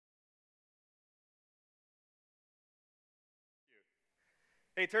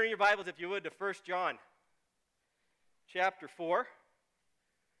Hey, turn your Bibles, if you would, to 1 John chapter 4.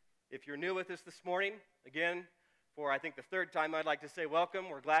 If you're new with us this morning, again, for I think the third time, I'd like to say welcome.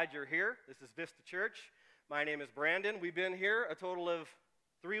 We're glad you're here. This is Vista Church. My name is Brandon. We've been here a total of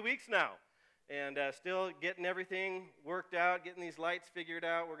 3 weeks now, and still getting everything worked out, getting these lights figured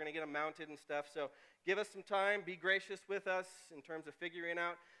out. We're going to get them mounted and stuff. So give us some time. Be gracious with us in terms of figuring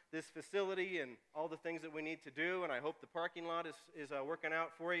out this facility and all the things that we need to do, and I hope the parking lot is working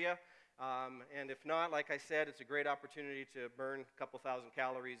out for you. And if not, like I said, it's a great opportunity to burn a couple thousand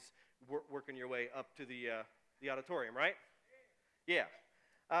calories working your way up to the auditorium, right? Yeah.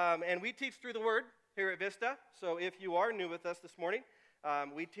 And we teach through the Word here at Vista, so if you are new with us this morning,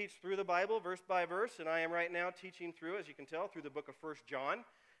 we teach through the Bible verse by verse, and I am right now teaching through, as you can tell, through the book of 1 John,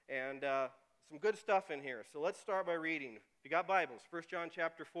 and some good stuff in here. So let's start by reading. If you got Bibles, 1 John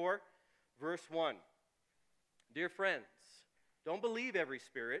chapter 4, verse 1. Dear friends, don't believe every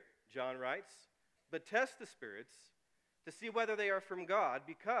spirit, John writes, but test the spirits to see whether they are from God,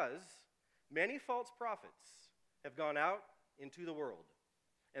 because many false prophets have gone out into the world.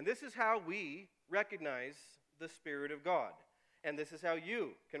 And this is how we recognize the Spirit of God. And this is how you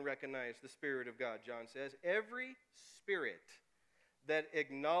can recognize the Spirit of God, John says. Every spirit that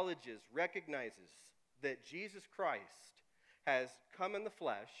recognizes that Jesus Christ has come in the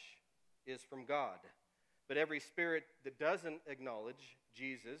flesh is from God. But every spirit that doesn't acknowledge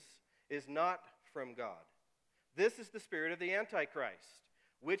Jesus is not from God. This is the spirit of the Antichrist,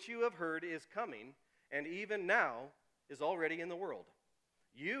 which you have heard is coming, and even now is already in the world.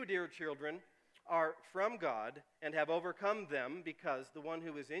 You, dear children, are from God and have overcome them, because the one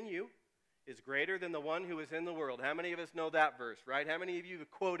who is in you is greater than the one who is in the world. How many of us know that verse, right? How many of you have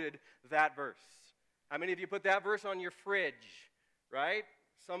quoted that verse? How many of you put that verse on your fridge, right?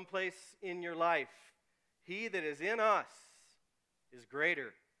 Someplace in your life. He that is in us is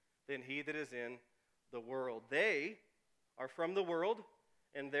greater than he that is in the world. They are from the world,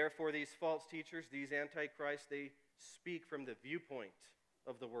 and therefore these false teachers, these antichrists, they speak from the viewpoint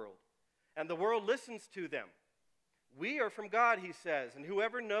of the world. And the world listens to them. We are from God, he says, and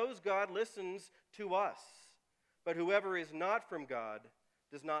whoever knows God listens to us. But whoever is not from God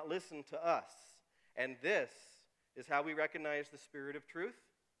does not listen to us. And this is how we recognize the spirit of truth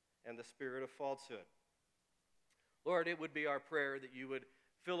and the spirit of falsehood. Lord, it would be our prayer that you would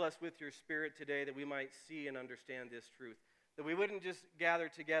fill us with your Spirit today, that we might see and understand this truth. That we wouldn't just gather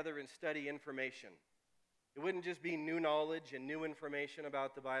together and study information. It wouldn't just be new knowledge and new information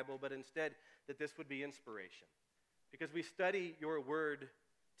about the Bible, but instead that this would be inspiration. Because we study your word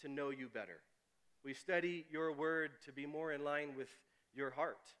to know you better. We study your word to be more in line with your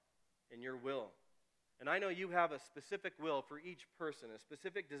heart and your will. And I know you have a specific will for each person, a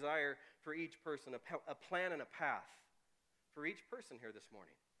specific desire for each person, a plan and a path for each person here this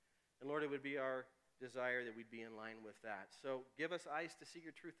morning. And Lord, it would be our desire that we'd be in line with that. So give us eyes to see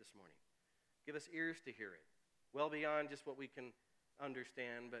your truth this morning. Give us ears to hear it, well beyond just what we can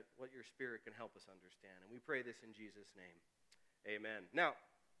understand, but what your Spirit can help us understand. And we pray this in Jesus' name. Amen. Now,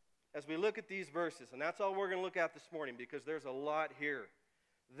 as we look at these verses, and that's all we're going to look at this morning, because there's a lot here.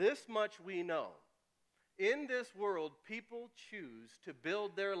 This much we know. In this world, people choose to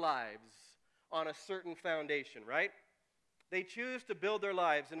build their lives on a certain foundation, right? They choose to build their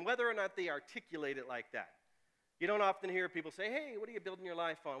lives, and whether or not they articulate it like that. You don't often hear people say, hey, what are you building your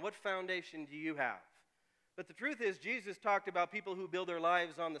life on? What foundation do you have? But the truth is, Jesus talked about people who build their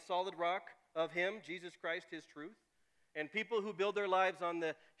lives on the solid rock of him, Jesus Christ, his truth, and people who build their lives on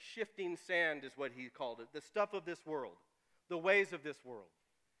the shifting sand is what he called it, the stuff of this world, the ways of this world.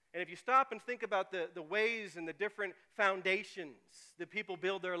 And if you stop and think about the ways and the different foundations that people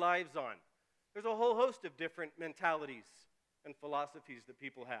build their lives on, there's a whole host of different mentalities and philosophies that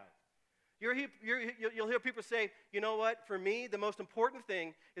people have. You'll hear people say, you know what, for me, the most important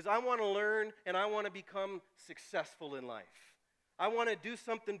thing is I want to learn and I want to become successful in life. I want to do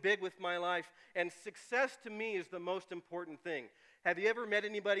something big with my life, and success to me is the most important thing. Have you ever met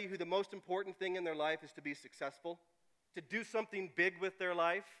anybody who the most important thing in their life is to be successful? To do something big with their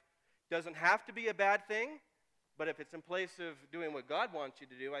life? Doesn't have to be a bad thing, but if it's in place of doing what God wants you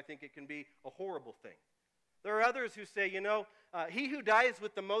to do, I think it can be a horrible thing. There are others who say, he who dies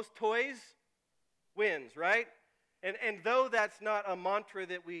with the most toys wins, right? And though that's not a mantra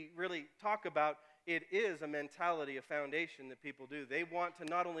that we really talk about, it is a mentality, a foundation that people do. They want to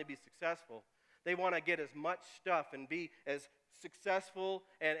not only be successful, they want to get as much stuff and be as successful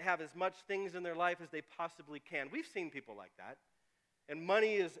and have as much things in their life as they possibly can. We've seen people like that. And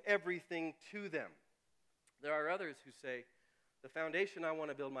money is everything to them. There are others who say, the foundation I want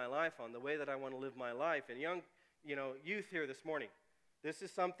to build my life on, the way that I want to live my life, and young, youth here this morning, This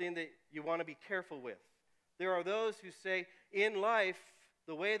is something that you want to be careful with. There are those who say, in life,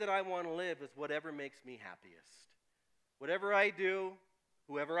 the way that I want to live is whatever makes me happiest. Whatever I do,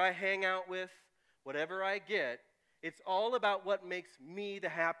 whoever I hang out with, whatever I get, it's all about what makes me the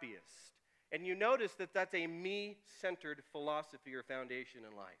happiest. And you notice that that's a me-centered philosophy or foundation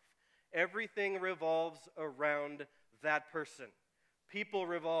in life. Everything revolves around that person. People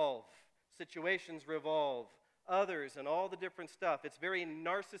revolve, situations revolve, others, and all the different stuff. It's very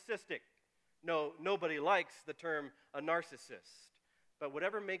narcissistic. No, nobody likes the term a narcissist. But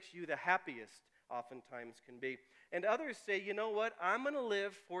whatever makes you the happiest oftentimes can be. And others say, you know what, I'm going to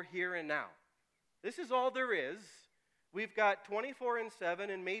live for here and now. This is all there is. We've got 24 and 7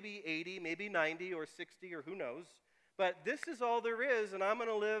 and maybe 80, maybe 90 or 60 or who knows. But this is all there is, and I'm going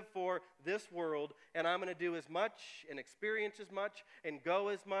to live for this world, and I'm going to do as much and experience as much and go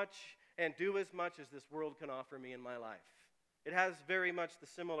as much and do as much as this world can offer me in my life. It has very much the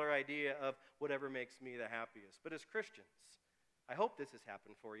similar idea of whatever makes me the happiest. But as Christians, I hope this has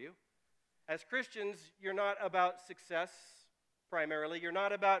happened for you. As Christians, you're not about success primarily. You're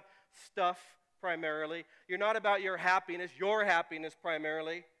not about stuff primarily. You're not about your happiness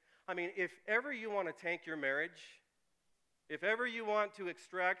primarily. I mean, if ever you want to tank your marriage, if ever you want to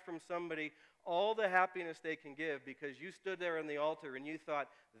extract from somebody all the happiness they can give because you stood there on the altar and you thought,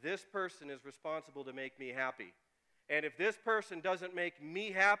 this person is responsible to make me happy. And if this person doesn't make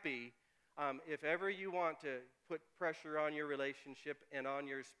me happy, if ever you want to put pressure on your relationship and on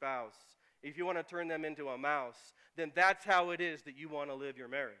your spouse, if you want to turn them into a mouse, then that's how it is that you want to live your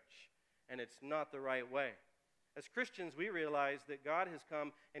marriage. And it's not the right way. As Christians, we realize that God has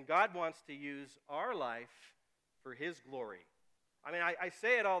come and God wants to use our life for His glory. I mean, I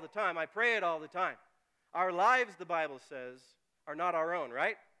say it all the time. I pray it all the time. Our lives, the Bible says, are not our own,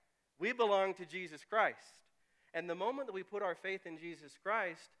 right? We belong to Jesus Christ. And the moment that we put our faith in Jesus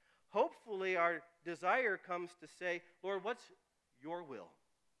Christ, hopefully our desire comes to say, Lord, what's your will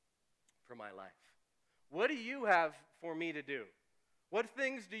for my life? What do you have for me to do? What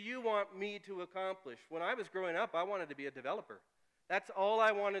things do you want me to accomplish? When I was growing up, I wanted to be a developer. That's all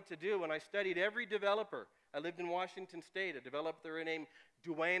I wanted to do, and I studied every developer. I lived in Washington State, a developer named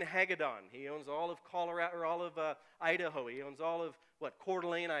Dwayne Hagedorn. He owns all of Colorado, or all of Idaho. He owns all of, Coeur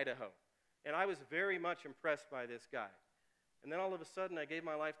d'Alene, Idaho. And I was very much impressed by this guy. And then all of a sudden, I gave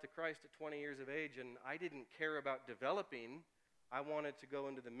my life to Christ at 20 years of age, and I didn't care about developing. I wanted to go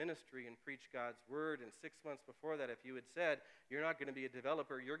into the ministry and preach God's word. And 6 months before that, if you had said, you're not going to be a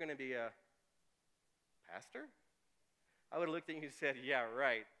developer, you're going to be a pastor, I would have looked at you and said, yeah,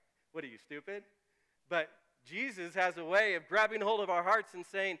 right. What are you, stupid? But Jesus has a way of grabbing hold of our hearts and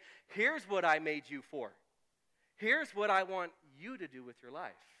saying, here's what I made you for. Here's what I want you to do with your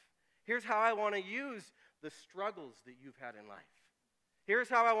life. Here's how I want to use the struggles that you've had in life. Here's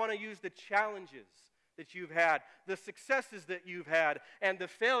how I want to use the challenges that you've had, the successes that you've had, and the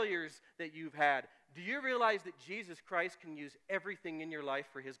failures that you've had. Do you realize that Jesus Christ can use everything in your life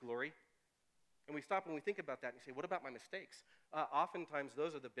for His glory? And we stop and we think about that and say, what about my mistakes? Oftentimes,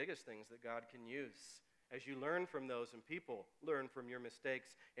 those are the biggest things that God can use. As you learn from those and people learn from your mistakes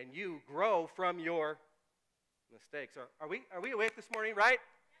and you grow from your mistakes. Are we awake this morning, right?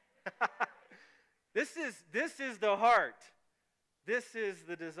 This is the heart. This is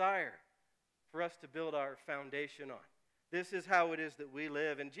the desire for us to build our foundation on. This is how it is that we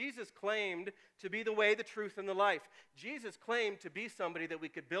live. And Jesus claimed to be the way, the truth, and the life. Jesus claimed to be somebody that we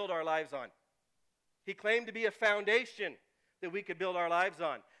could build our lives on. He claimed to be a foundation that we could build our lives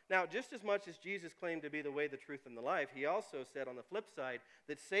on. Now, just as much as Jesus claimed to be the way, the truth, and the life, he also said on the flip side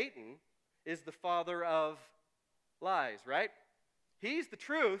that Satan is the father of lies, right? He's the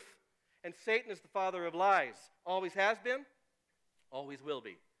truth, and Satan is the father of lies. Always has been, always will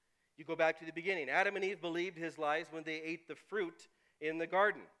be. You go back to the beginning. Adam and Eve believed his lies when they ate the fruit in the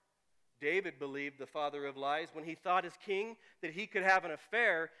garden. David believed the father of lies when he thought as king that he could have an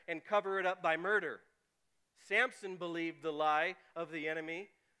affair and cover it up by murder. Samson believed the lie of the enemy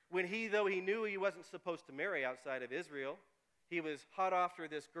when though he knew he wasn't supposed to marry outside of Israel, he was hot after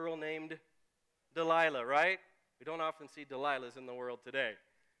this girl named Delilah, right? We don't often see Delilahs in the world today.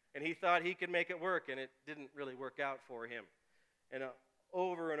 And he thought he could make it work, and it didn't really work out for him. And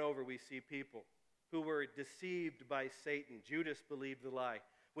over and over we see people who were deceived by Satan. Judas believed the lie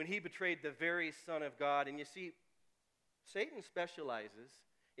when he betrayed the very Son of God. And you see, Satan specializes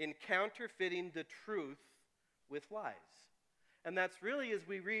in counterfeiting the truth with lies. And that's really, as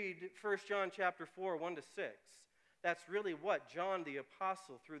we read 1 John chapter 4, 1 to 6, that's really what John the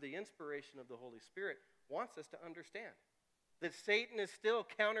Apostle, through the inspiration of the Holy Spirit, wants us to understand. That Satan is still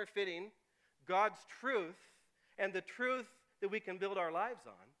counterfeiting God's truth, and the truth that we can build our lives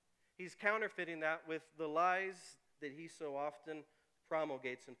on. He's counterfeiting that with the lies that he so often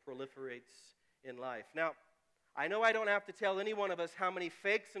promulgates and proliferates in life. Now, I know I don't have to tell any one of us how many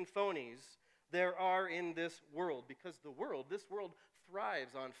fakes and phonies there are in this world, because this world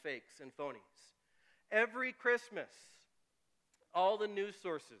thrives on fakes and phonies. Every Christmas, all the news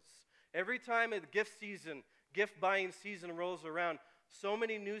sources, every time a gift buying season rolls around, so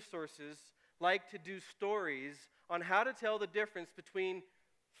many news sources like to do stories on how to tell the difference between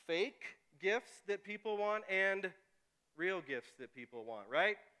fake gifts that people want and real gifts that people want,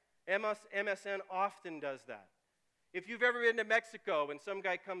 right? MSN often does that. If you've ever been to Mexico and some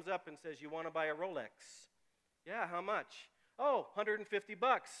guy comes up and says, "You want to buy a Rolex?" "Yeah, how much?" "Oh,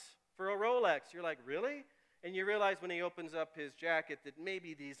 $150 for a Rolex." You're like, "Really?" And you realize when he opens up his jacket that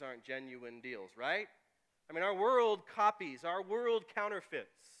maybe these aren't genuine deals, right? I mean, our world copies, our world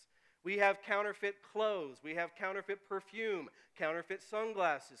counterfeits. We have counterfeit clothes, we have counterfeit perfume, counterfeit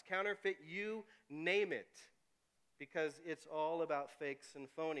sunglasses, counterfeit you name it, because it's all about fakes and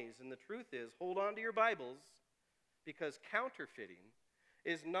phonies. And the truth is, hold on to your Bibles, because counterfeiting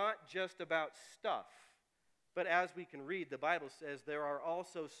is not just about stuff, but as we can read, the Bible says there are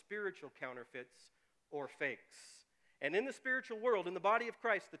also spiritual counterfeits or fakes. And in the spiritual world, in the body of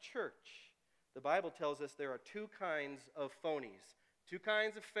Christ, the church, the Bible tells us there are two kinds of phonies, two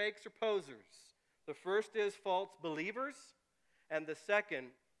kinds of fakes or posers. The first is false believers, and the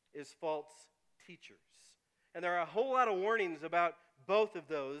second is false teachers. And there are a whole lot of warnings about both of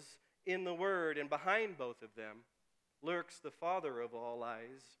those in the Word, and behind both of them lurks the father of all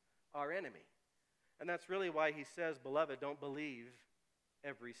lies, our enemy. And that's really why he says, "Beloved, don't believe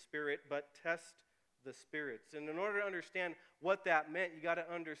every spirit, but test the spirits." And in order to understand what that meant, you got to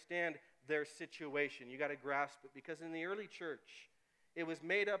understand their situation. You got to grasp it, because in the early church, it was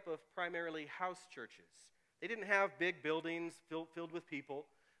made up of primarily house churches. They didn't have big buildings filled with people.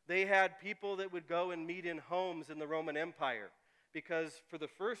 They had people that would go and meet in homes in the Roman Empire, because for the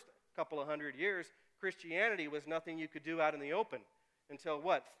first couple of hundred years, Christianity was nothing you could do out in the open until,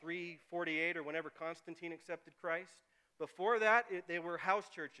 348 or whenever Constantine accepted Christ. Before that, they were house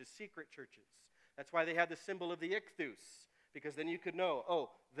churches, secret churches. That's why they had the symbol of the ichthus, because then you could know,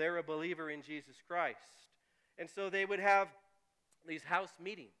 oh, they're a believer in Jesus Christ. And so they would have these house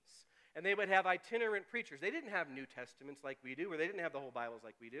meetings, and they would have itinerant preachers. They didn't have New Testaments like we do, or they didn't have the whole Bibles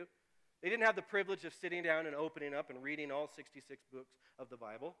like we do. They didn't have the privilege of sitting down and opening up and reading all 66 books of the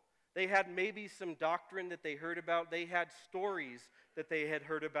Bible. They had maybe some doctrine that they heard about. They had stories that they had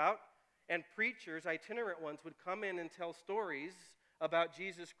heard about. And preachers, itinerant ones, would come in and tell stories about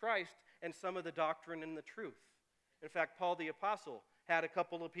Jesus Christ and some of the doctrine and the truth. In fact, Paul the Apostle had a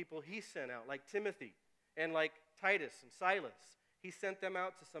couple of people he sent out, like Timothy and like Titus and Silas. He sent them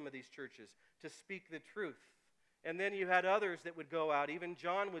out to some of these churches to speak the truth. And then you had others that would go out. Even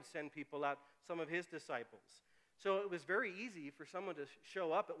John would send people out, some of his disciples. So it was very easy for someone to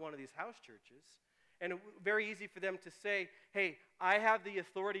show up at one of these house churches, and very easy for them to say, "Hey, I have the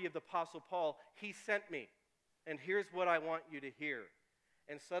authority of the Apostle Paul. He sent me, and here's what I want you to hear."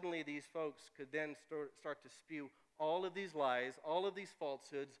 And suddenly these folks could then start to spew all of these lies, all of these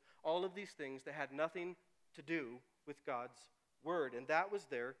falsehoods, all of these things that had nothing to do with God's word. And that was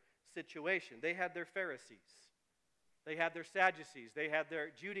their situation. They had their Pharisees. They had their Sadducees. They had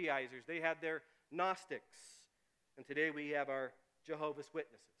their Judaizers. They had their Gnostics. And today we have our Jehovah's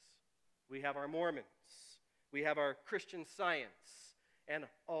Witnesses. We have our Mormons. We have our Christian Science and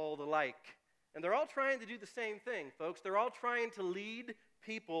all the like. And they're all trying to do the same thing, folks. They're all trying to lead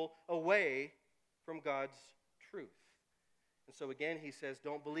people away from God's truth. And so again, he says,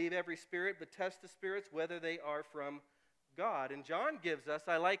 don't believe every spirit, but test the spirits whether they are from God. And John gives us,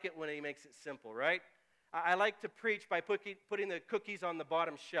 I like it when he makes it simple, right? I like to preach by putting the cookies on the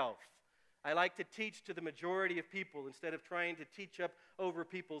bottom shelf. I like to teach to the majority of people instead of trying to teach up over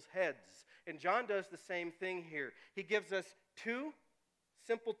people's heads. And John does the same thing here. He gives us two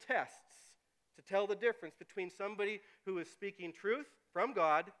simple tests to tell the difference between somebody who is speaking truth from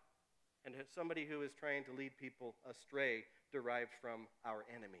God and somebody who is trying to lead people astray, derived from our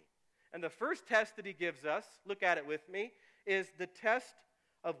enemy. And the first test that he gives us, look at it with me, is the test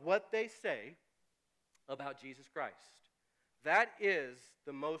of what they say about Jesus Christ. That is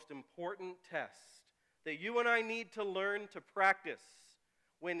the most important test that you and I need to learn to practice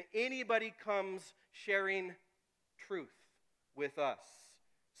when anybody comes sharing truth with us.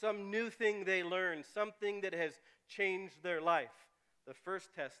 Some new thing they learn, something that has changed their life. The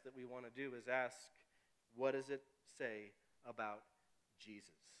first test that we want to do is ask, what does it say about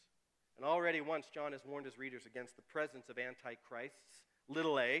Jesus? And already once John has warned his readers against the presence of antichrists,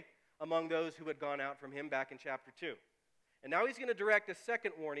 little a, among those who had gone out from him back in chapter 2. And now he's going to direct a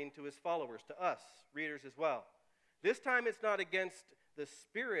second warning to his followers, to us, readers as well. This time it's not against the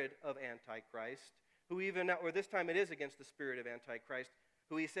spirit of Antichrist, or this time it is against the spirit of Antichrist,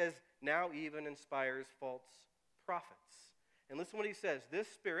 who he says now even inspires false prophets. And listen what he says. This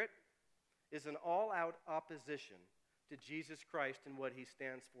spirit is an all-out opposition to Jesus Christ and what he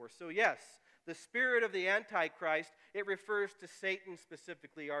stands for. So yes, the spirit of the Antichrist, it refers to Satan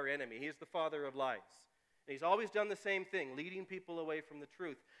specifically, our enemy. He's the father of lies. And he's always done the same thing, leading people away from the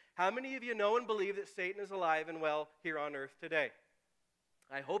truth. How many of you know and believe that Satan is alive and well here on earth today?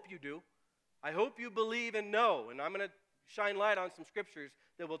 I hope you do. I hope you believe and know. And I'm going to shine light on some scriptures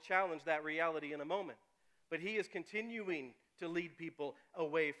that will challenge that reality in a moment. But he is continuing to lead people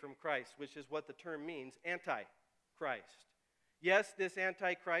away from Christ, which is what the term means, anti-Christ. Yes, this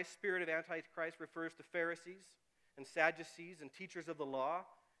Antichrist, spirit of Antichrist, refers to Pharisees and Sadducees and teachers of the law.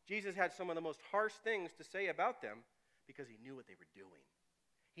 Jesus had some of the most harsh things to say about them because he knew what they were doing.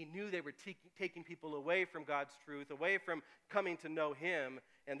 He knew they were taking people away from God's truth, away from coming to know him,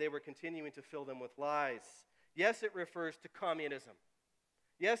 and they were continuing to fill them with lies. Yes, it refers to communism.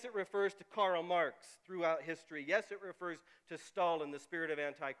 Yes, it refers to Karl Marx throughout history. Yes, it refers to Stalin, the spirit of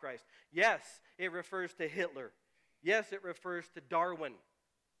Antichrist. Yes, it refers to Hitler. Yes, it refers to Darwin,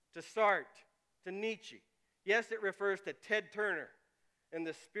 to Sartre, to Nietzsche. Yes, it refers to Ted Turner. And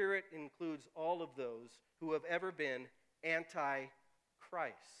the spirit includes all of those who have ever been anti-Christ.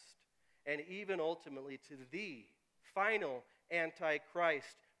 And even ultimately to the final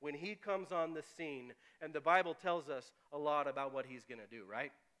Antichrist when he comes on the scene. And the Bible tells us a lot about what he's going to do,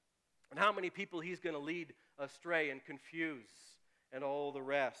 right? And how many people he's going to lead astray and confuse and all the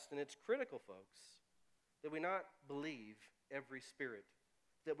rest. And it's critical, folks, that we not believe every spirit,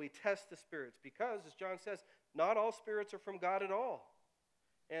 that we test the spirits, because, as John says, not all spirits are from God at all.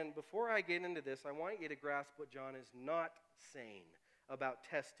 And before I get into this, I want you to grasp what John is not saying about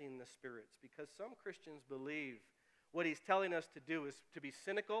testing the spirits, because some Christians believe what he's telling us to do is to be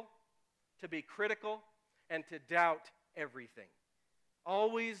cynical, to be critical, and to doubt everything.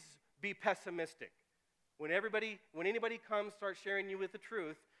 Always be pessimistic. When anybody comes, starts sharing you with the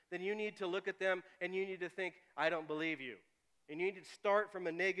truth, then you need to look at them and you need to think, I don't believe you. And you need to start from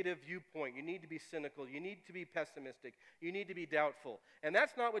a negative viewpoint. You need to be cynical. You need to be pessimistic. You need to be doubtful. And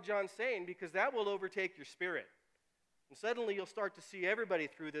that's not what John's saying, because that will overtake your spirit. And suddenly you'll start to see everybody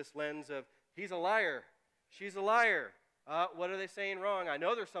through this lens of, he's a liar. She's a liar. What are they saying wrong? I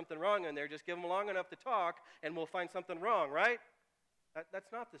know there's something wrong in there. Just give them long enough to talk and we'll find something wrong, right?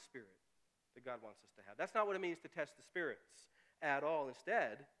 That's not the spirit that God wants us to have. That's not what it means to test the spirits at all.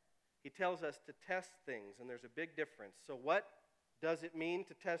 Instead, he tells us to test things, and there's a big difference. So what does it mean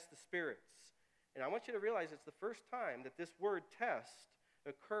to test the spirits? And I want you to realize it's the first time that this word test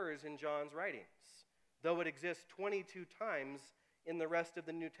occurs in John's writings, though it exists 22 times in the rest of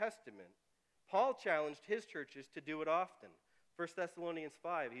the New Testament. Paul challenged his churches to do it often. 1 Thessalonians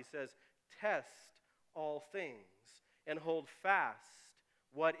 5, he says, test all things and hold fast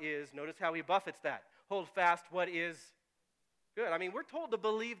what is, notice how he buffets that, hold fast what is good. I mean, we're told to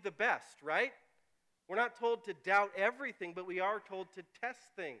believe the best, right? We're not told to doubt everything, but we are told to test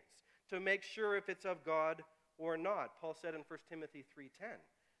things, to make sure if it's of God or not. Paul said in 1 Timothy 3:10,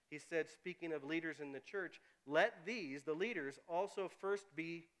 he said, speaking of leaders in the church, let these, the leaders, also first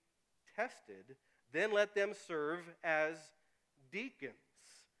be tested, then let them serve as deacons.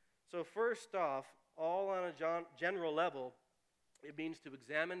 So first off, all on a general level, it means to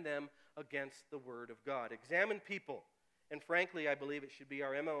examine them against the Word of God. Examine people. And frankly, I believe it should be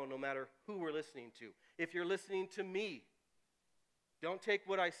our MO no matter who we're listening to. If you're listening to me, don't take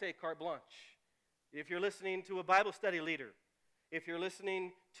what I say carte blanche. If you're listening to a Bible study leader, if you're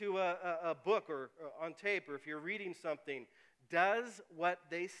listening to a book or on tape, or if you're reading something, does what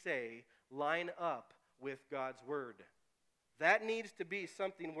they say line up with God's Word? That needs to be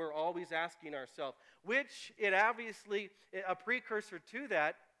something we're always asking ourselves, which it obviously, a precursor to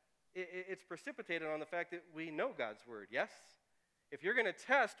that, it's precipitated on the fact that we know God's Word, yes? If you're going to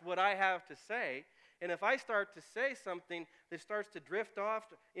test what I have to say, and if I start to say something that starts to drift off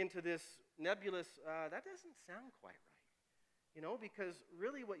into this nebulous, that doesn't sound quite right. You know, because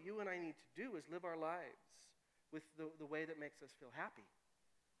really what you and I need to do is live our lives with the way that makes us feel happy.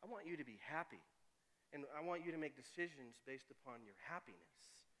 I want you to be happy. And I want you to make decisions based upon your happiness.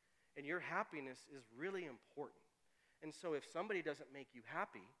 And your happiness is really important. And so if somebody doesn't make you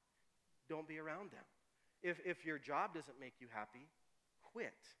happy, don't be around them. If your job doesn't make you happy,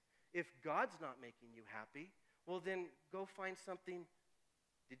 quit. If God's not making you happy, well then go find something.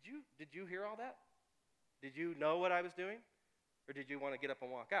 Did you hear all that? Did you know what I was doing? Or did you want to get up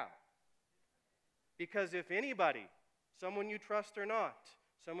and walk out? Because if anybody someone you trust or not,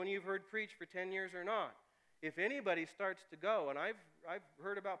 someone you've heard preach for 10 years or not. If anybody starts to go, and I've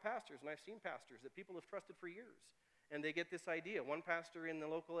heard about pastors, and I've seen pastors that people have trusted for years, and they get this idea. One pastor in the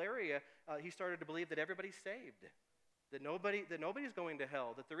local area, he started to believe that everybody's saved, that nobody's going to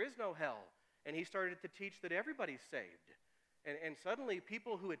hell, that there is no hell. And he started to teach that everybody's saved. And suddenly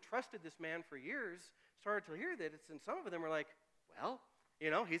people who had trusted this man for years started to hear that, and some of them were like, well,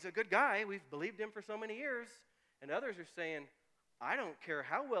 he's a good guy. We've believed him for so many years. And others are saying, I don't care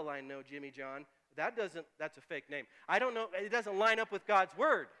how well I know Jimmy John. That's a fake name. I don't know, it doesn't line up with God's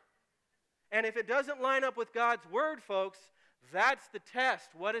word. And if it doesn't line up with God's word, folks, that's the test.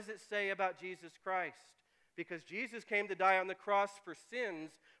 What does it say about Jesus Christ? Because Jesus came to die on the cross for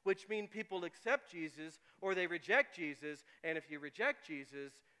sins, which mean people accept Jesus or they reject Jesus. And if you reject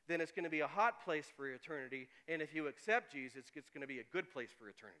Jesus, then it's going to be a hot place for eternity. And if you accept Jesus, it's going to be a good place for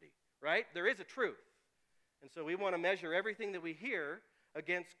eternity. Right? There is a truth. And so we want to measure everything that we hear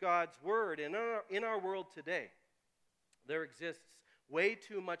against God's word. And in our world today, there exists way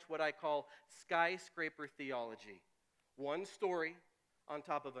too much what I call skyscraper theology. One story on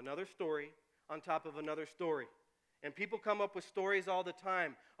top of another story on top of another story. And people come up with stories all the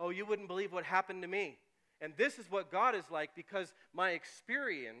time. Oh, you wouldn't believe what happened to me. And this is what God is like, because my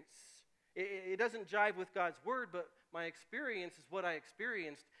experience, it doesn't jive with God's word, but my experience is what I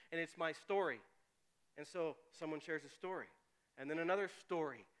experienced, and it's my story. And so someone shares a story, and then another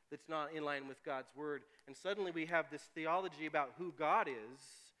story that's not in line with God's word. And suddenly we have this theology about who God is,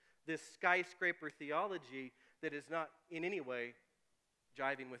 this skyscraper theology that is not in any way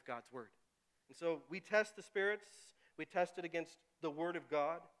jiving with God's word. And so we test the spirits, we test it against the word of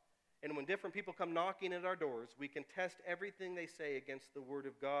God, and when different people come knocking at our doors, we can test everything they say against the word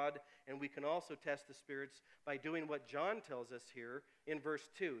of God, and we can also test the spirits by doing what John tells us here in verse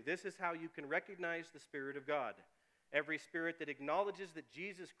 2. This is how you can recognize the Spirit of God. Every spirit that acknowledges that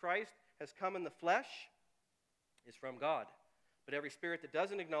Jesus Christ has come in the flesh is from God. But every spirit that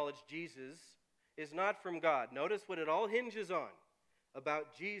doesn't acknowledge Jesus is not from God. Notice what it all hinges on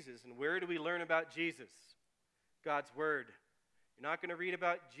about Jesus. And where do we learn about Jesus? God's word. You're not going to read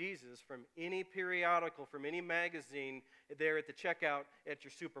about Jesus from any periodical, from any magazine there at the checkout at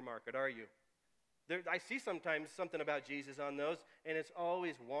your supermarket, are you? I see sometimes something about Jesus on those, and it's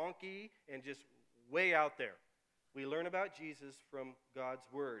always wonky and just way out there. We learn about Jesus from God's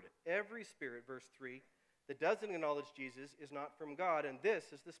word. Every spirit, verse 3, that doesn't acknowledge Jesus is not from God, and this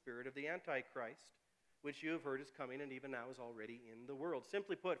is the spirit of the Antichrist, which you have heard is coming and even now is already in the world.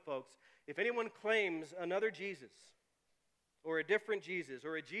 Simply put, folks, if anyone claims another Jesus, or a different Jesus,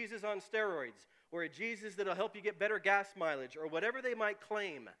 or a Jesus on steroids, or a Jesus that will help you get better gas mileage, or whatever they might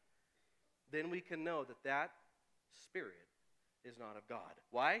claim, then we can know that that spirit is not of God.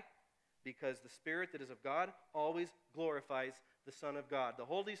 Why? Because the Spirit that is of God always glorifies the Son of God. The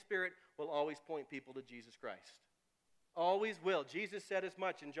Holy Spirit will always point people to Jesus Christ. Always will. Jesus said as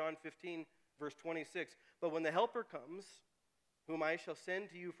much in John 15, verse 26. But when the Helper comes, whom I shall send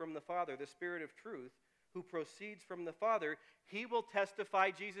to you from the Father, the Spirit of truth, who proceeds from the Father, he will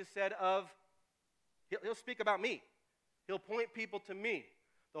testify, Jesus said, he'll speak about me. He'll point people to me.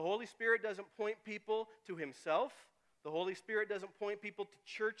 The Holy Spirit doesn't point people to himself. The Holy Spirit doesn't point people to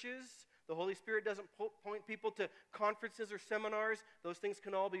churches. The Holy Spirit doesn't point people to conferences or seminars. Those things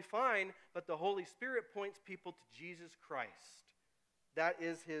can all be fine, but the Holy Spirit points people to Jesus Christ. That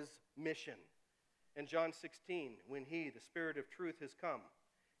is his mission. In John 16, when he, the Spirit of truth, has come,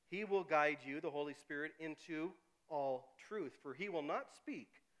 he will guide you, the Holy Spirit, into all truth. For he will not speak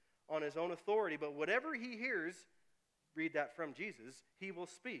on his own authority, but whatever he hears, read that from Jesus, he will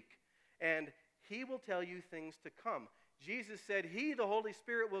speak. And he will tell you things to come. Jesus said, he, the Holy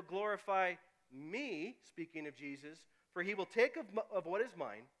Spirit, will glorify me, speaking of Jesus, for he will take of what is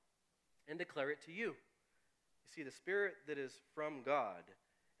mine and declare it to you. You see, the Spirit that is from God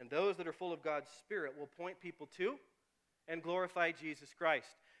and those that are full of God's Spirit will point people to and glorify Jesus Christ.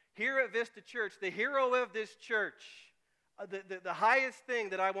 Here at Vista Church, the hero of this church, the highest thing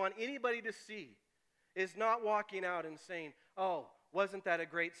that I want anybody to see is not walking out and saying, oh, wasn't that a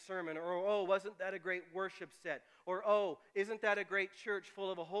great sermon? Or, oh, wasn't that a great worship set? Or, oh, isn't that a great church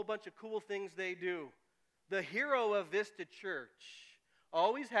full of a whole bunch of cool things they do? The hero of Vista Church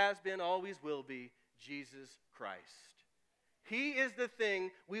always has been, always will be, Jesus Christ. He is the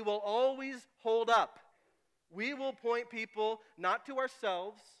thing we will always hold up. We will point people not to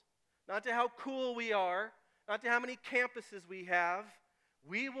ourselves, not to how cool we are, not to how many campuses we have.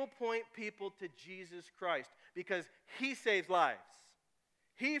 We will point people to Jesus Christ because he saves lives.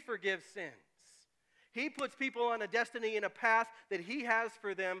 He forgives sins. He puts people on a destiny and a path that He has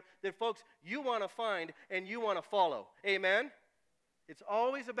for them that, folks, you want to find and you want to follow. Amen? It's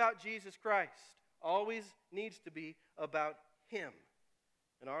always about Jesus Christ. Always needs to be about Him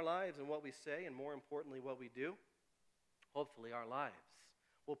in our lives and what we say, and more importantly, what we do. Hopefully, our lives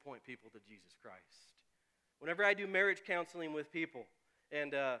will point people to Jesus Christ. Whenever I do marriage counseling with people,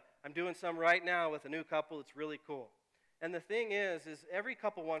 and I'm doing some right now with a new couple, it's really cool. And the thing is every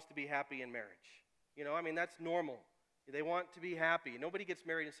couple wants to be happy in marriage. You know, I mean, that's normal. They want to be happy. Nobody gets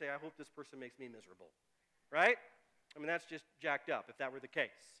married and say, I hope this person makes me miserable. Right? I mean, that's just jacked up if that were the case.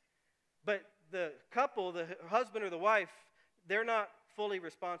 But the couple, the husband or the wife, they're not fully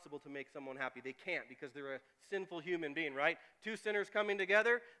responsible to make someone happy. They can't, because they're a sinful human being, right? Two sinners coming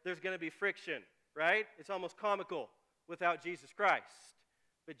together, there's going to be friction, right? It's almost comical without Jesus Christ.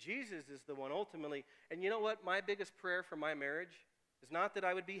 But Jesus is the one ultimately. And you know what? My biggest prayer for my marriage is not that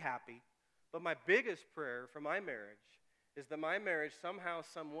I would be happy, but my biggest prayer for my marriage is that my marriage somehow,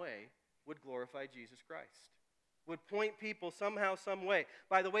 some way, would glorify Jesus Christ. Would point people somehow, some way,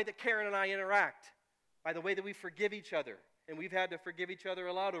 by the way that Karen and I interact, by the way that we forgive each other, and we've had to forgive each other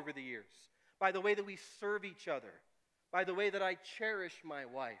a lot over the years, by the way that we serve each other, by the way that I cherish my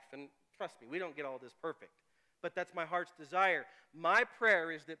wife. And trust me, we don't get all this perfect, but that's my heart's desire. My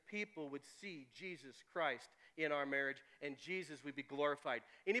prayer is that people would see Jesus Christ in our marriage, and Jesus would be glorified.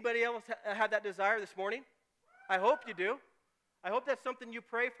 Anybody else have that desire this morning? I hope you do. I hope that's something you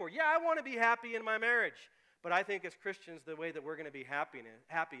pray for. Yeah, I want to be happy in my marriage. But I think as Christians, the way that we're going to be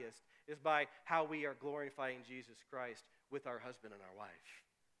happiest is by how we are glorifying Jesus Christ with our husband and our wife.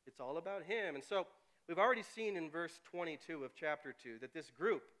 It's all about Him. And so we've already seen in verse 22 of chapter 2 that this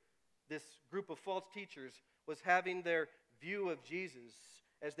group of false teachers was having their view of Jesus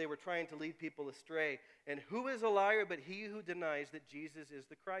as they were trying to lead people astray. And who is a liar but he who denies that Jesus is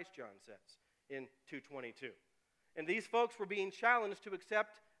the Christ, John says in 2:22. And these folks were being challenged to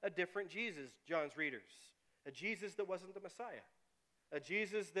accept a different Jesus, John's readers. A Jesus that wasn't the Messiah. A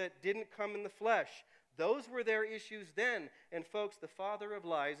Jesus that didn't come in the flesh. Those were their issues then. And folks, the father of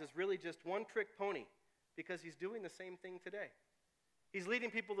lies is really just one-trick pony, because he's doing the same thing today. He's leading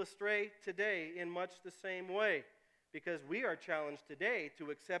people astray today in much the same way, because we are challenged today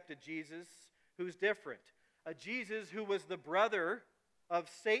to accept a Jesus who's different. A Jesus who was the brother of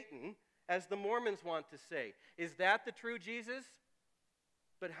Satan, as the Mormons want to say. Is that the true Jesus?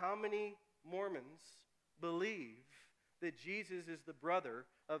 But how many Mormons believe that Jesus is the brother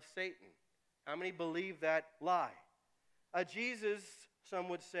of Satan? How many believe that lie? A Jesus, some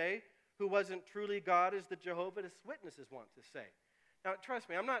would say, who wasn't truly God, as the Jehovah's Witnesses want to say. Now, trust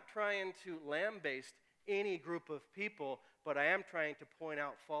me, I'm not trying to lambaste any group of people, but I am trying to point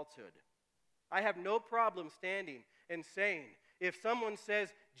out falsehood. I have no problem standing and saying, if someone says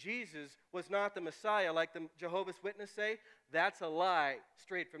Jesus was not the Messiah, like the Jehovah's Witnesses say, that's a lie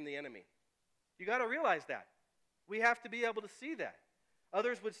straight from the enemy. You got to realize that. We have to be able to see that.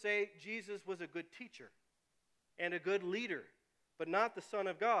 Others would say Jesus was a good teacher and a good leader, but not the Son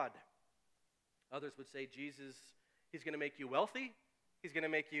of God. Others would say Jesus, He's going to make you wealthy. He's going to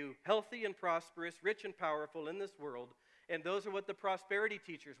make you healthy and prosperous, rich and powerful in this world. And those are what the prosperity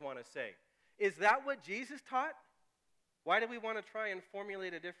teachers want to say. Is that what Jesus taught? Why do we want to try and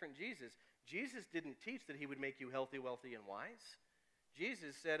formulate a different Jesus? Jesus didn't teach that He would make you healthy, wealthy, and wise.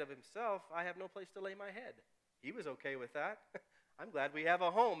 Jesus said of Himself, I have no place to lay my head. He was okay with that. I'm glad we have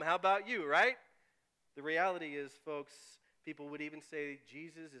a home. How about you, right? The reality is, folks, people would even say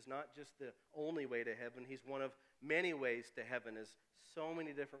Jesus is not just the only way to heaven. He's one of many ways to heaven, as so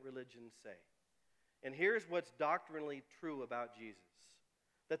many different religions say. And here's what's doctrinally true about Jesus.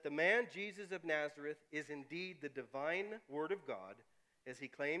 That the man Jesus of Nazareth is indeed the divine Word of God, as He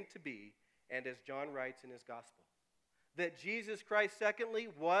claimed to be, and as John writes in his gospel. That Jesus Christ, secondly,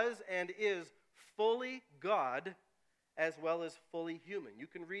 was and is fully God as well as fully human. You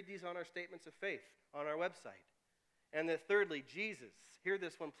can read these on our statements of faith on our website. And that thirdly, Jesus, hear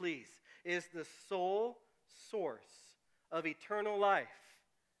this one please, is the sole source of eternal life,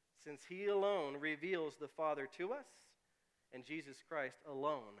 since He alone reveals the Father to us, and Jesus Christ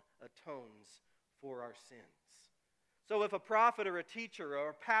alone atones for our sins. So if a prophet or a teacher or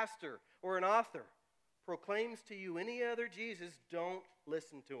a pastor or an author proclaims to you any other Jesus, don't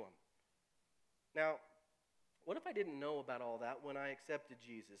listen to him. Now, what if I didn't know about all that when I accepted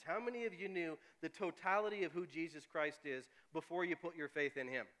Jesus? How many of you knew the totality of who Jesus Christ is before you put your faith in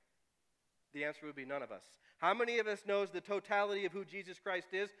Him? The answer would be none of us. How many of us knows the totality of who Jesus Christ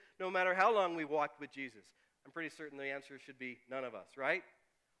is, no matter how long we walked with Jesus? I'm pretty certain the answer should be none of us, right?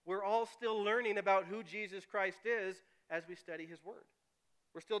 We're all still learning about who Jesus Christ is as we study His Word.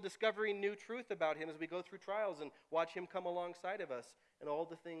 We're still discovering new truth about him as we go through trials and watch him come alongside of us and all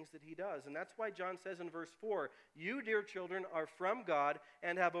the things that he does. And that's why John says in verse 4, "You, dear children, are from God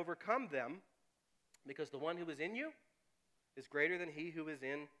and have overcome them, because the one who is in you is greater than he who is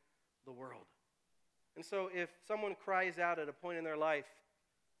in the world." And so if someone cries out at a point in their life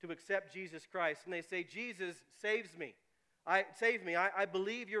to accept Jesus Christ and they say, "Jesus saves me. I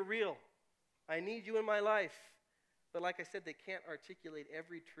believe you're real. I need you in my life." But like I said, they can't articulate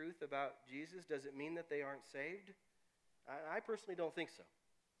every truth about Jesus. Does it mean that they aren't saved? I personally don't think so.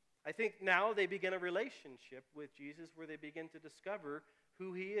 I think now they begin a relationship with Jesus where they begin to discover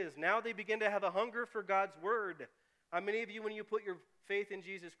who he is. Now they begin to have a hunger for God's word. How many of you, when you put your faith in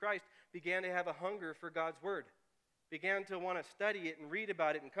Jesus Christ, began to have a hunger for God's word? Began to want to study it and read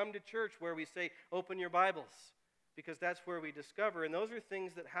about it and come to church where we say, "Open your Bibles," because that's where we discover. And those are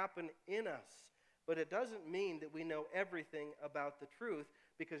things that happen in us. But it doesn't mean that we know everything about the truth,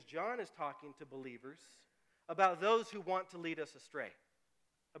 because John is talking to believers about those who want to lead us astray,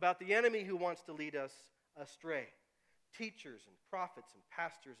 about the enemy who wants to lead us astray. Teachers and prophets and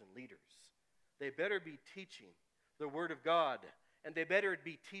pastors and leaders, they better be teaching the Word of God, and they better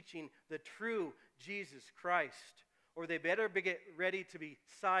be teaching the true Jesus Christ, or they better get ready to be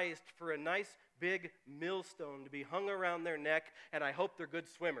sized for a nice big millstone to be hung around their neck, and I hope they're good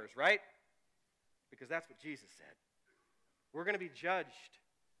swimmers, right? Because that's what Jesus said. We're going to be judged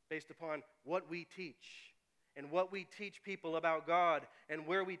based upon what we teach and what we teach people about God and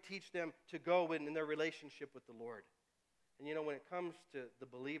where we teach them to go in their relationship with the Lord. And you know, when it comes to the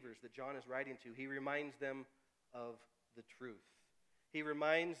believers that John is writing to, he reminds them of the truth. He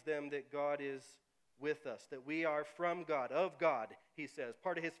reminds them that God is with us, that we are from God, of God, he says,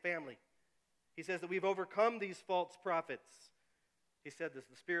 part of his family. He says that we've overcome these false prophets. He said this,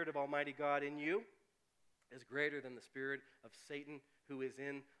 "The Spirit of Almighty God in you is greater than the spirit of Satan who is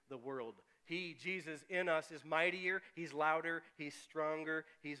in the world." He, Jesus, in us is mightier, he's louder, he's stronger,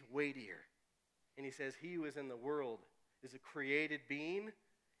 he's weightier. And he says he who is in the world is a created being,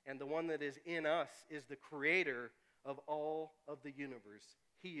 and the one that is in us is the creator of all of the universe.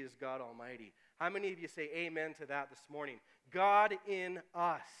 He is God Almighty. How many of you say amen to that this morning? God in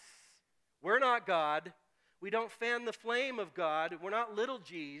us. We're not God. We don't fan the flame of God. We're not little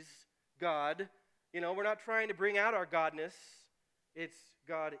g's God. We're not trying to bring out our godness. It's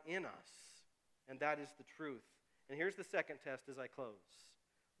God in us. And that is the truth. And here's the second test as I close.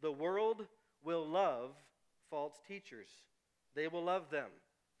 The world will love false teachers. They will love them.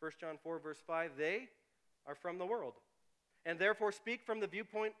 1 John 4, verse 5, they are from the world, and therefore speak from the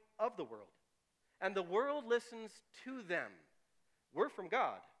viewpoint of the world. And the world listens to them. We're from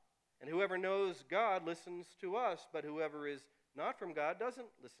God. And whoever knows God listens to us, but whoever is not from God doesn't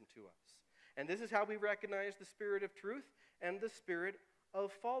listen to us. And this is how we recognize the spirit of truth and the spirit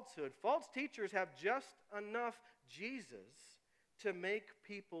of falsehood. False teachers have just enough Jesus to make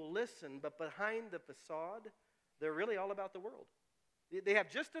people listen, but behind the facade, they're really all about the world. They have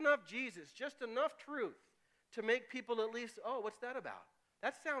just enough Jesus, just enough truth to make people at least, "Oh, what's that about?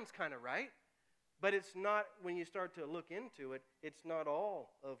 That sounds kind of right." But it's not, when you start to look into it, it's not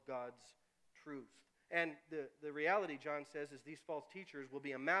all of God's truth. And the reality, John says, is these false teachers will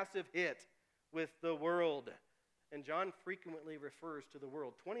be a massive hit with the world. And John frequently refers to the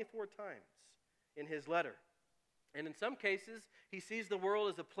world 24 times in his letter. And in some cases, he sees the world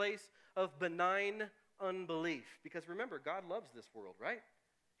as a place of benign unbelief. Because remember, God loves this world, right?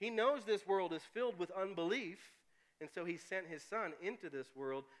 He knows this world is filled with unbelief, and so he sent his son into this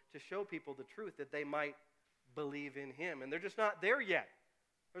world to show people the truth that they might believe in him. And they're just not there yet.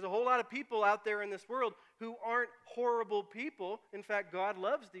 There's a whole lot of people out there in this world who aren't horrible people. In fact, God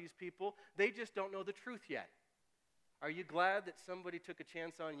loves these people. They just don't know the truth yet. Are you glad that somebody took a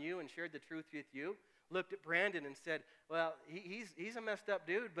chance on you and shared the truth with you? Looked at Brandon and said, "Well, he's a messed up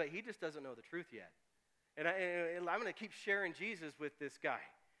dude, but he just doesn't know the truth yet. And I'm going to keep sharing Jesus with this guy."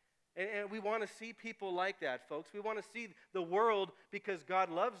 And we want to see people like that, folks. We want to see the world because God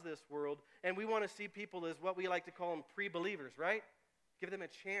loves this world, and we want to see people as what we like to call them pre-believers, right? Give them a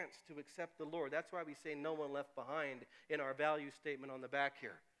chance to accept the Lord. That's why we say no one left behind in our value statement on the back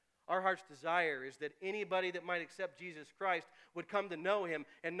here. Our heart's desire is that anybody that might accept Jesus Christ would come to know him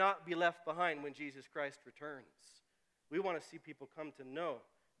and not be left behind when Jesus Christ returns. We want to see people come to know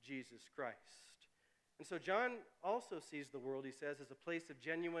Jesus Christ. And so John also sees the world, he says, as a place of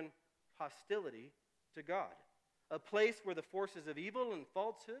genuine hostility to God, a place where the forces of evil and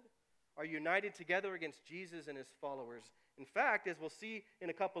falsehood are united together against Jesus and his followers. In fact, as we'll see in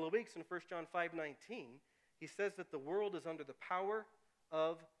a couple of weeks in 1 John 5:19, he says that the world is under the power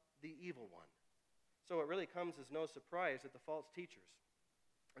of the evil one. So it really comes as no surprise that the false teachers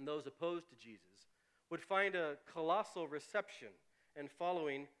and those opposed to Jesus would find a colossal reception and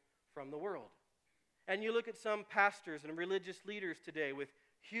following from the world. And you look at some pastors and religious leaders today with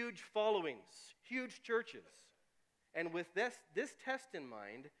huge followings, huge churches, and with this test in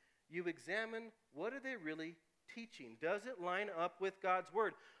mind, you examine, what are they really teaching? Does it line up with God's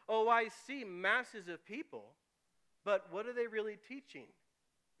word? Oh, I see masses of people, but what are they really teaching?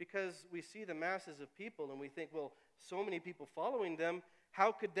 Because we see the masses of people and we think, well, so many people following them,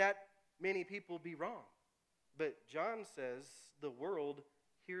 how could that many people be wrong? But John says the world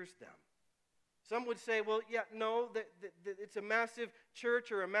hears them. Some would say, well, yeah, no, that it's a massive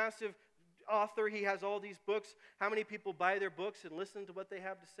church or a massive author. He has all these books. How many people buy their books and listen to what they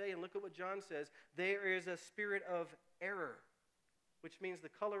have to say? And look at what John says. There is a spirit of error, which means the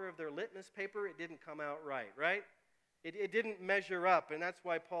color of their litmus paper, it didn't come out right? It didn't measure up. And that's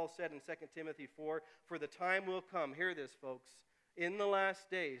why Paul said in 2 Timothy 4, for the time will come, hear this, folks, in the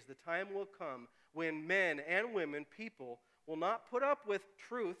last days, the time will come when men and women, people, will not put up with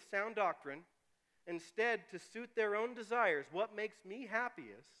truth, sound doctrine. Instead, to suit their own desires, what makes me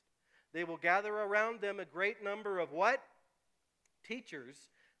happiest, they will gather around them a great number of what? Teachers,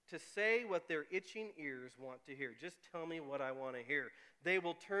 to say what their itching ears want to hear. Just tell me what I want to hear. They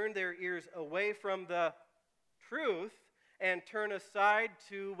will turn their ears away from the truth and turn aside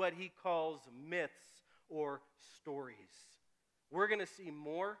to what he calls myths or stories. We're going to see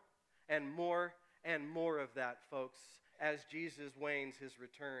more and more and more of that, folks, as Jesus wanes his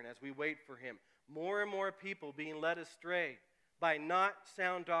return, as we wait for him. More and more people being led astray by not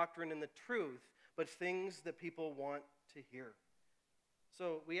sound doctrine and the truth, but things that people want to hear.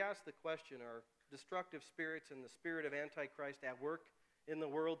 So we ask the question, are destructive spirits and the spirit of Antichrist at work in the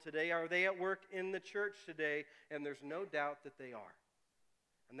world today? Are they at work in the church today? And there's no doubt that they are.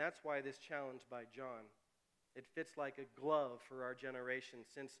 And that's why this challenge by John, it fits like a glove for our generation,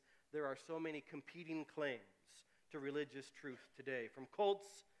 since there are so many competing claims to religious truth today, from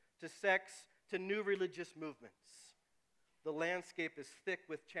cults to sects to new religious movements. The landscape is thick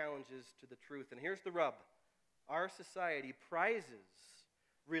with challenges to the truth. And here's the rub. Our society prizes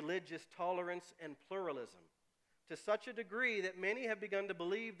religious tolerance and pluralism to such a degree that many have begun to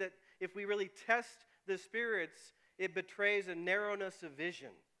believe that if we really test the spirits, it betrays a narrowness of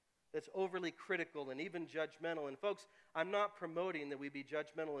vision that's overly critical and even judgmental. And folks, I'm not promoting that we be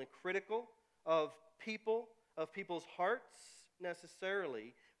judgmental and critical of people, of people's hearts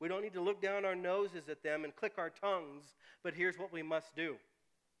necessarily. We don't need to look down our noses at them and click our tongues, but here's what we must do.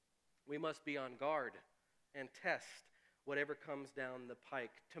 We must be on guard and test whatever comes down the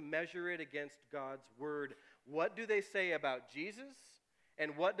pike, to measure it against God's word. What do they say about Jesus?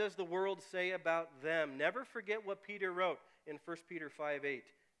 And what does the world say about them? Never forget what Peter wrote in 1 Peter 5:8.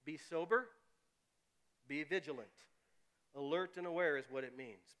 Be sober, be vigilant. Alert and aware is what it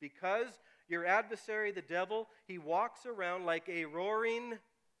means. Because your adversary, the devil, he walks around like a roaring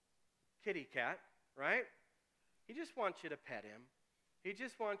kitty cat, right? He just wants you to pet him. He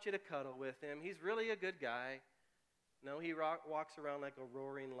just wants you to cuddle with him. He's really a good guy. No, he walks around like a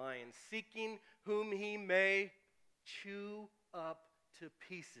roaring lion, seeking whom he may chew up to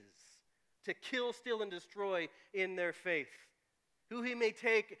pieces, to kill, steal, and destroy in their faith. Who he may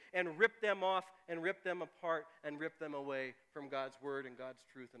take and rip them off and rip them apart and rip them away from God's word and God's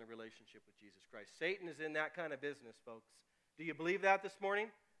truth in a relationship with Jesus Christ. Satan is in that kind of business, folks. Do you believe that this morning?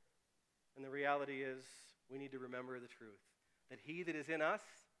 And the reality is, we need to remember the truth, that he that is in us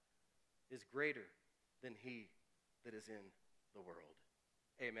is greater than he that is in the world.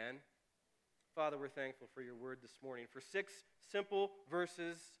 Amen. Father, we're thankful for your word this morning, for 6 simple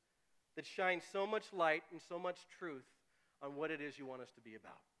verses that shine so much light and so much truth on what it is you want us to be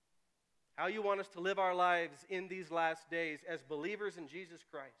about. How you want us to live our lives in these last days as believers in Jesus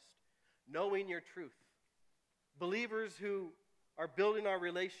Christ, knowing your truth. Believers who are building our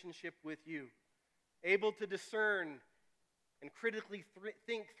relationship with you, able to discern and critically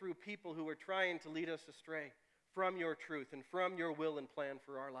think through people who are trying to lead us astray from your truth and from your will and plan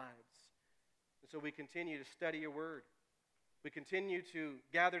for our lives. And so we continue to study your word. We continue to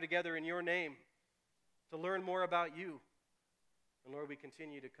gather together in your name to learn more about you. And Lord, we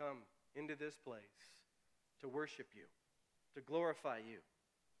continue to come into this place to worship you, to glorify you,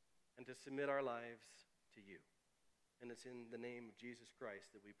 and to submit our lives to you. And it's in the name of Jesus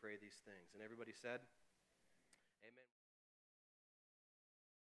Christ that we pray these things. And everybody said, amen.